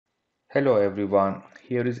Hello everyone,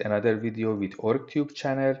 here is another video with OrgTube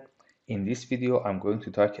channel. In this video, I'm going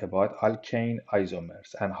to talk about alkane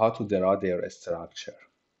isomers and how to draw their structure.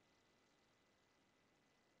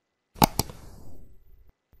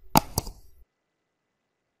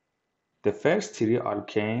 The first three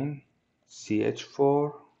alkane,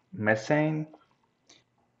 CH4, methane,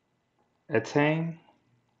 ethane,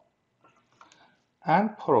 and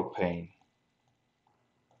propane.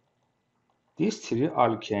 These three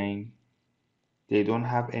alkane, they don't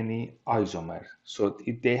have any isomer, so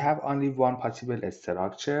they have only one possible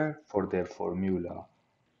structure for their formula.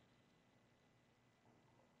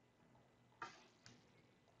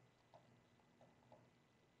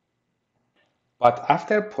 But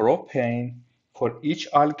after propane, for each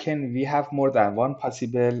alkane, we have more than one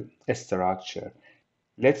possible structure.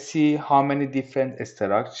 Let's see how many different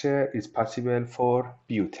structure is possible for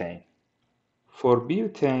butane. For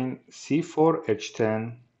butane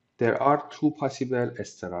C4H10, there are two possible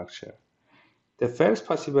structure. The first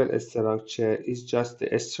possible structure is just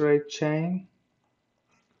the straight chain.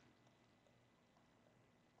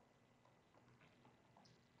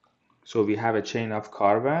 So we have a chain of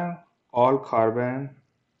carbon, all carbon,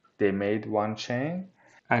 they made one chain.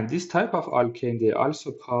 And this type of alkane, they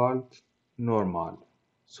also called normal.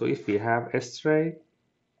 So if we have a straight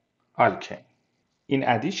alkane. In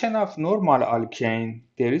addition of normal alkane,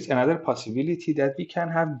 there is another possibility that we can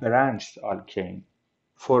have branched alkane.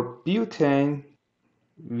 For butane,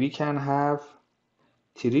 we can have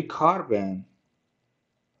three carbon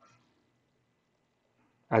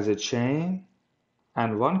as a chain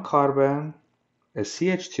and one carbon, a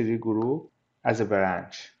CH3 group, as a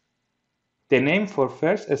branch. The name for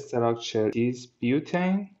first structure is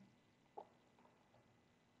butane,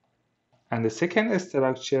 and the second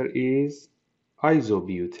structure is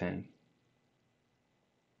isobutane.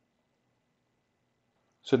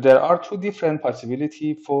 So there are two different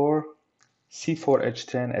possibilities for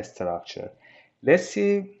C4H10 structure. Let's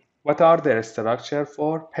see what are the structure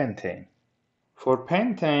for pentane. For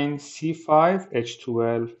pentane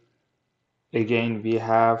C5H12, again we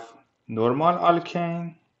have normal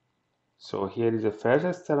alkane. So here is the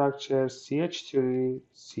first structure, CH3,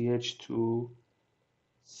 CH2,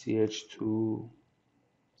 CH2,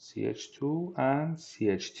 CH2, and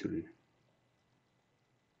CH3.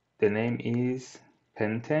 The name is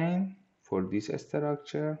pentane for this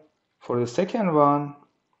structure. For the second one,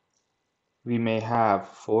 we may have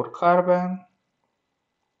 4 carbon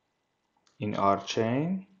in our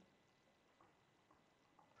chain,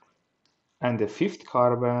 and the fifth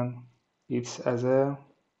carbon, it's as a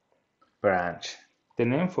branch. The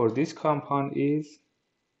name for this compound is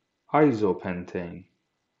isopentane.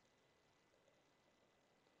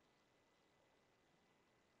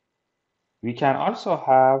 We can also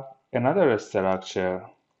have another structure,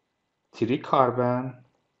 3 carbon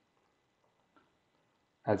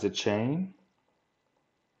as a chain,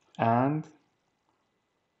 and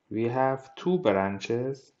we have 2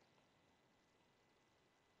 branches.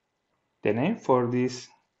 The name for this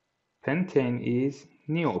pentane is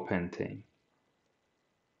neopentane.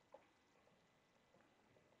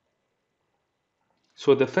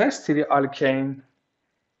 So the first three alkane,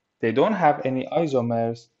 they don't have any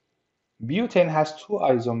isomers. Butane has 2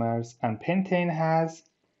 isomers and pentane has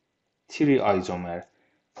 3 isomers.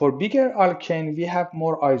 For bigger alkane, we have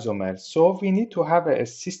more isomers, so we need to have a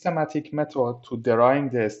systematic method to drawing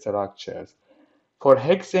the structures. For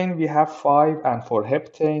hexane, we have 5, and for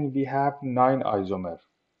heptane, we have 9 isomers.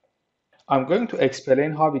 I'm going to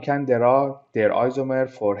explain how we can draw their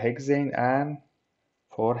isomer for hexane and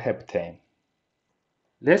for heptane.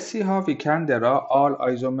 Let's see how we can draw all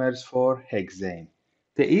isomers for hexane.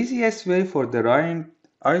 The easiest way for drawing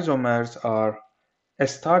isomers are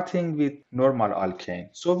starting with normal alkane.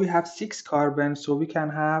 So we have 6 carbon, so we can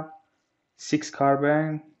have 6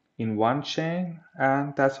 carbon in one chain,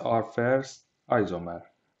 and that's our first isomer.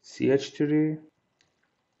 CH3,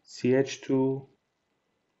 CH2,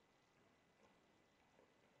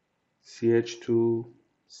 CH2,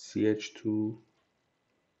 CH2,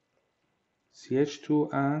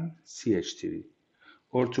 CH2, and CH3.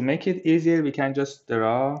 Or to make it easier, we can just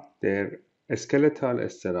draw their skeletal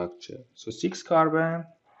structure. So 6 carbon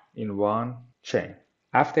in one chain.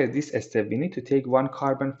 After this step, we need to take 1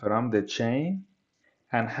 carbon from the chain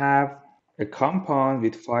and have a compound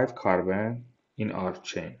with 5 carbon in our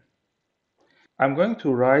chain. I'm going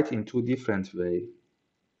to write in 2 different ways.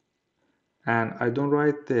 And I don't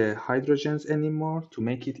write the hydrogens anymore to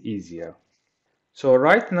make it easier. So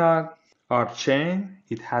right now, our chain,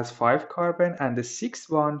 it has 5 carbon, and the 6th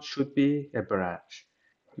one should be a branch.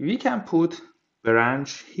 We can put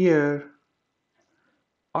branch here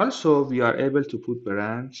Also, we are able to put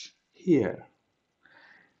branch here.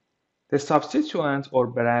 The substituent or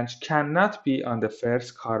branch cannot be on the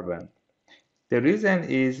first carbon. The reason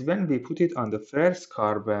is when we put it on the first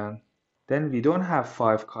carbon, then we don't have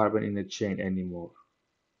 5 carbon in the chain anymore.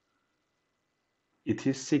 It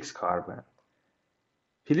is 6 carbon.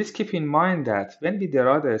 Please keep in mind that when we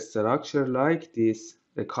derive a structure like this,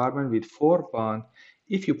 a carbon with 4 bonds,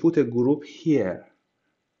 if you put a group here,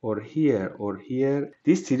 or here, or here,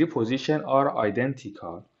 these 3 positions are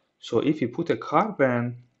identical. So if you put a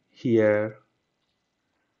carbon here,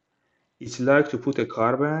 it's like to put a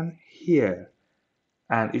carbon here.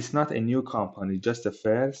 And it's not a new compound, it's just the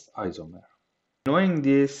first isomer. Knowing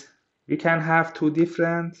this, we can have 2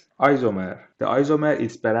 different isomers. The isomer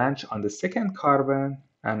is branch on the second carbon,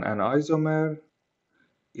 and an isomer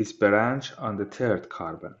is branch on the third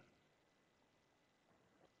carbon.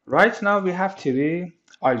 Right now we have 3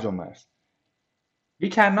 isomers. We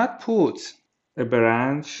cannot put a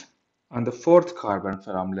branch on the fourth carbon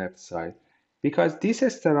from left side because this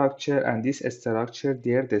structure and this structure,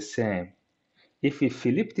 they're the same. If we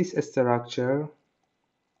flip this structure,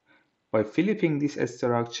 by flipping this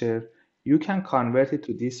structure, you can convert it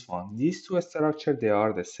to this one. These 2 structures, they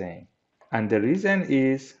are the same. And the reason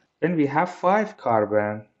is when we have 5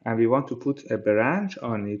 carbon and we want to put a branch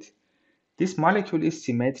on it, this molecule is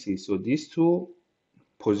symmetry. So these 2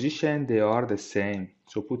 positions, they are the same.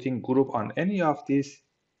 So putting group on any of these,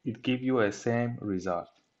 it gives you a same result.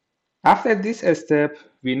 After this step,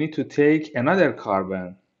 we need to take another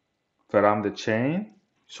carbon from the chain.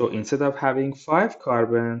 So instead of having 5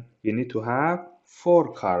 carbon, we need to have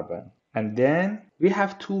 4 carbon. And then we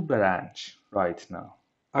have 2 branches right now.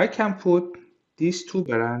 I can put these 2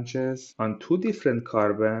 branches on 2 different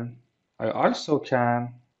carbon. I also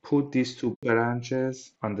can put these 2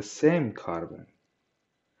 branches on the same carbon.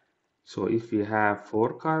 So if we have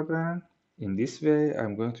 4 carbon, in this way,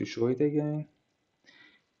 I'm going to show it again.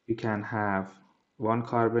 We can have 1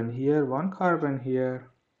 carbon here, 1 carbon here,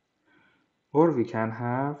 or we can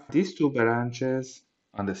have these 2 branches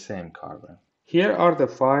on the same carbon. Here are the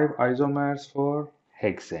 5 isomers for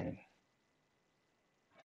hexane.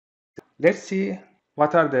 Let's see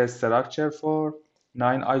what are the structure for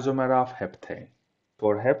 9 isomer of heptane.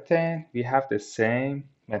 For heptane, we have the same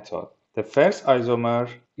method. The first isomer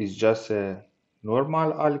is just a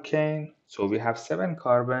normal alkane, so we have 7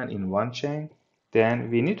 carbon in one chain. Then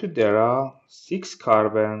we need to derive 6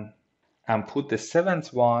 carbon and put the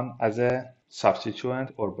 7th one as a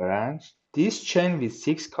substituent or branch. This chain with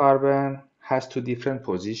 6 carbon has 2 different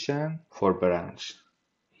positions for branch.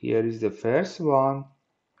 Here is the first one,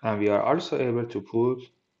 and we are also able to put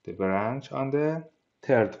the branch on the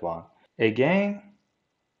third one. Again,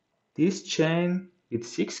 this chain with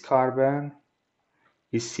 6 carbon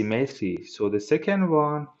is symmetry, so the second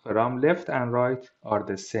one from left and right are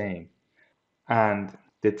the same, and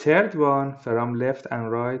the third one from left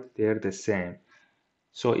and right, they're the same.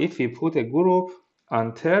 So if we put a group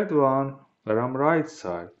on third one from right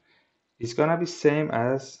side, it's gonna be same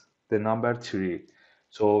as the number 3.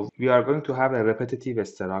 So we are going to have a repetitive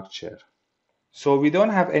structure. So we don't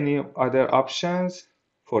have any other options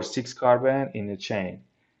for 6 carbon in a chain.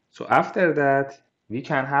 So after that, we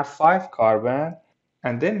can have 5 carbon,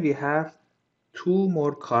 and then we have 2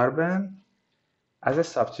 more carbon as a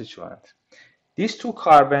substituent. These 2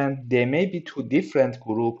 carbon, they may be 2 different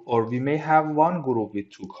group, or we may have 1 group with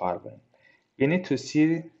 2 carbon. We need to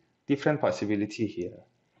see different possibility here.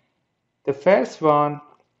 The first one,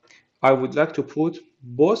 I would like to put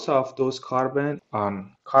both of those carbon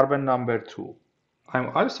on carbon number 2. I'm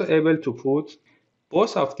also able to put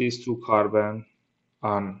both of these 2 carbon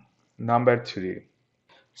on number 3.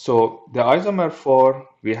 So the isomer 4,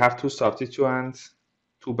 we have 2 substituents,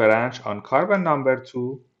 2 branch on carbon number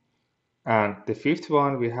 2, and the 5th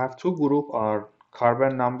one, we have 2 group on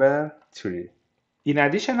carbon number 3. In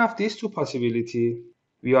addition of these 2 possibility,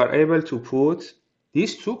 we are able to put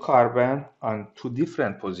these 2 carbon on 2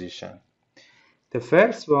 different positions. The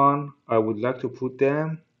first one, I would like to put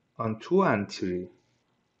them on 2 and 3.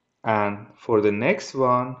 And for the next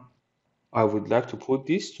one, I would like to put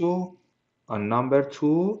these 2 on number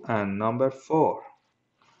 2 and number 4.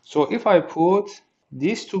 So if I put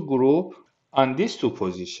these 2 group on these 2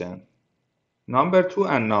 positions, number 2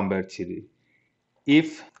 and number 3,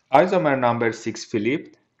 if isomer number 6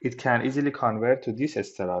 flipped, it can easily convert to this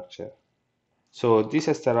structure. So this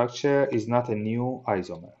structure is not a new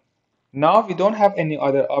isomer. Now we don't have any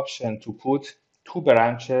other option to put 2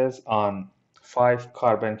 branches on 5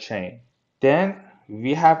 carbon chain. Then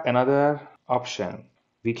we have another option.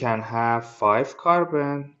 We can have 5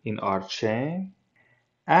 carbon in our chain,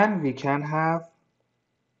 and we can have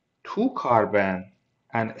 2 carbon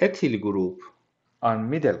and ethyl group on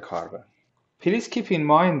middle carbon. Please keep in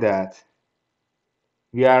mind that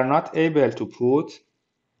we are not able to put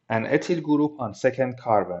an ethyl group on second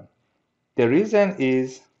carbon. The reason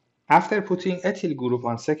is after putting ethyl group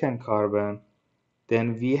on second carbon,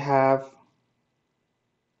 then we have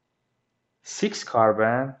 6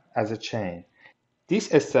 carbon as a chain. This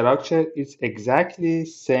structure is exactly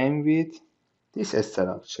same with this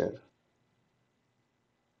structure,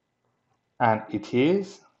 and it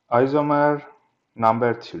is isomer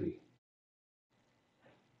number 3.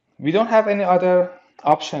 We don't have any other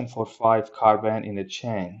option for 5 carbon in a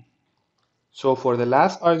chain. So for the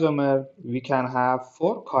last isomer, we can have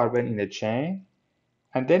 4 carbon in a chain,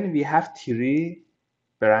 and then we have 3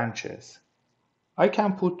 branches. I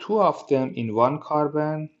can put 2 of them in one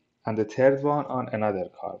carbon and the third one on another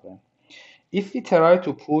carbon. If we try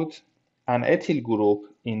to put an ethyl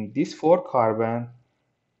group in this 4 carbon,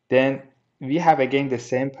 then we have again the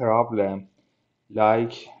same problem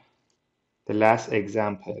like the last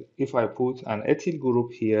example. If I put an ethyl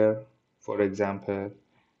group here, for example,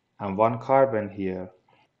 and one carbon here,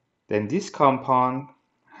 then this compound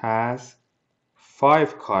has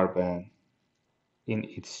 5 carbon in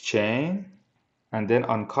its chain, and then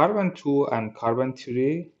on carbon 2 and carbon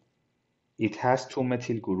 3, it has 2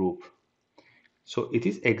 methyl group. So it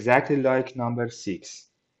is exactly like number 6.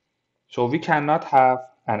 So we cannot have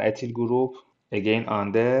an ethyl group again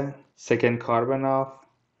on the second carbon of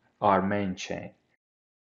our main chain.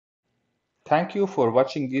 Thank you for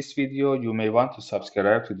watching this video. You may want to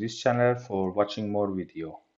subscribe to this channel for watching more video.